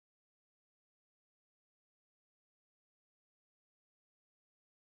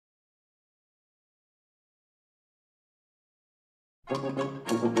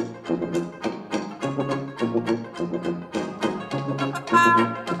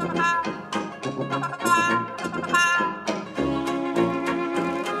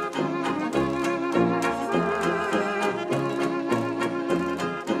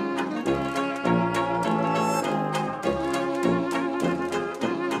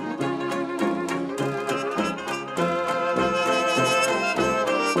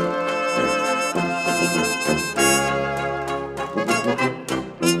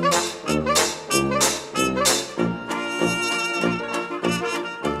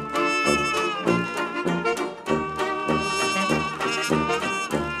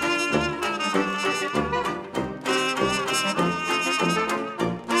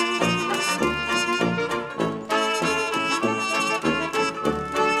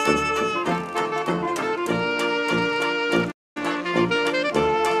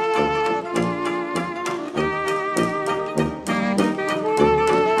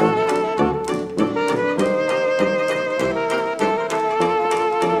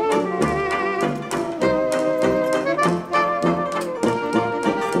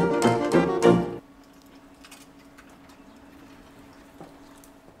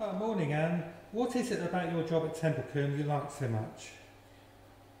Morning, Anne. What is it about your job at Templecombe you like so much?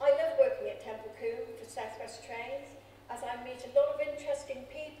 I love working at Templecombe for South West Trains, as I meet a lot of interesting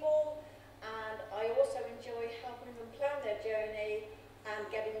people, and I also enjoy helping them plan their journey and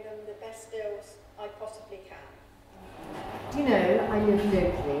getting them the best deals I possibly can. You know, I live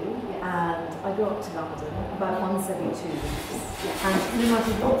locally and I go up to London about once every 2 weeks, and no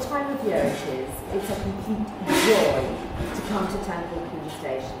matter what time of year it is, it's a complete joy to come to Templecombe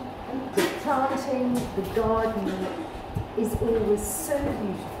Station. The planting, the garden is always so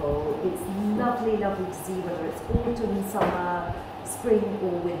beautiful. It's lovely, lovely to see whether it's autumn, summer, spring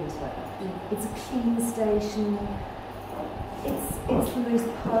or winter. It's a clean station. It's the most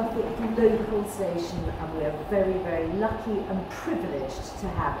perfect local station, and we are very, very lucky and privileged to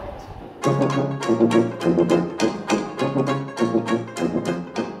have it.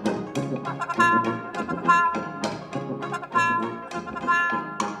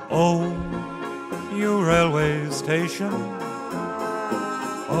 Oh, you railway station,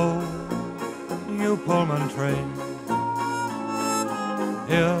 oh, you Pullman train,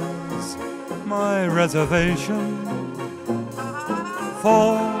 here's my reservation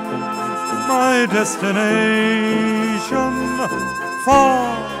for my destination,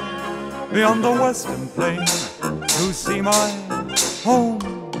 far beyond the western plain, to see my home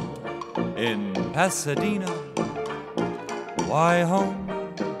in Pasadena. Why home?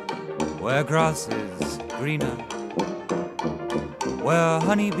 Where grass is greener, where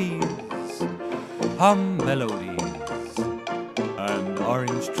honeybees hum melodies, and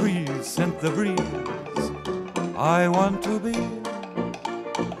orange trees scent the breeze. I want to be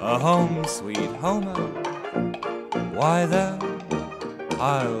a home sweet homer. Why there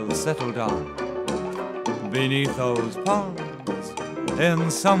I'll settle down, beneath those palms, in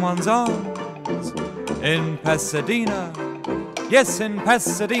someone's arms, in Pasadena. Yes, in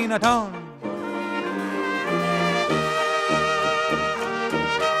Pasadena town.